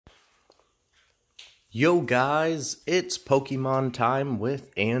Yo guys, it's Pokemon time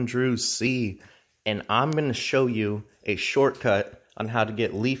with Andrew C. And I'm going to show you a shortcut on how to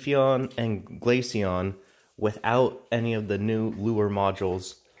get Leafeon and Glaceon without any of the new lure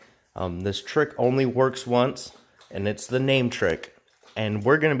modules. This trick only works once, and it's the name trick. And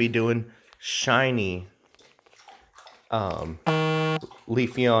we're going to be doing shiny Leafeon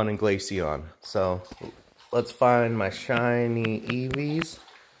and Glaceon. So let's find my shiny Eevees.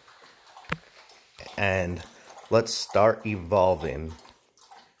 And let's start evolving.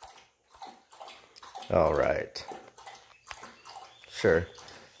 Alright. Sure.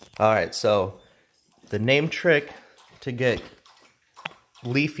 Alright, so the name trick to get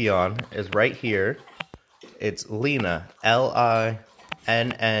Leafeon is right here. It's Lina. L-I-N-N-E-A.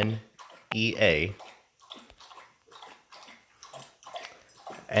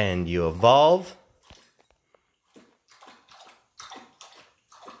 And you evolve.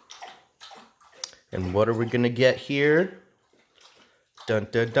 And what are we gonna get here? Dun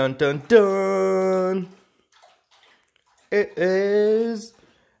dun dun dun dun! It is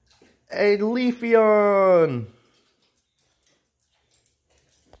a Leafeon!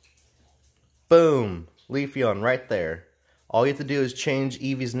 Boom! Leafeon right there. All you have to do is change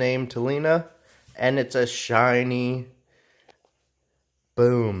Eevee's name to Lina, and it's a shiny.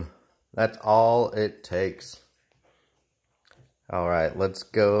 Boom. That's all it takes. Alright, let's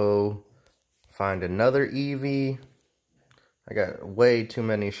go find another Eevee. I got way too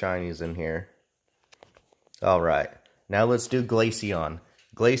many shinies in here. Alright, now let's do Glaceon.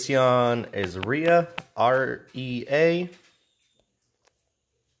 Glaceon is Rhea, R-E-A.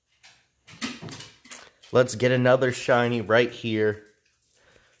 Let's get another shiny right here.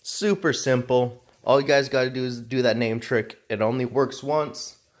 Super simple. All you guys gotta do is do that name trick. It only works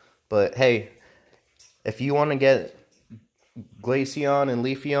once. But hey, if you want to get Glaceon and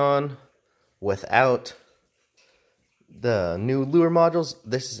Leafeon without the new lure modules,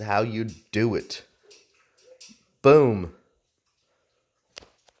 this is how you do it. Boom.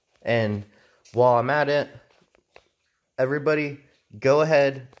 And while I'm at it, everybody go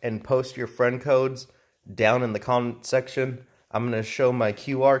ahead and post your friend codes down in the comment section. I'm going to show my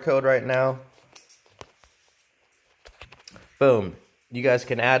QR code right now. Boom. You guys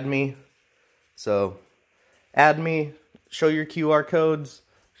can add me. So, add me, show your QR codes.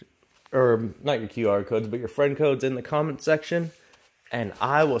 Or not your QR codes, but your friend codes in the comment section. And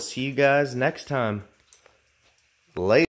I will see you guys next time. Later.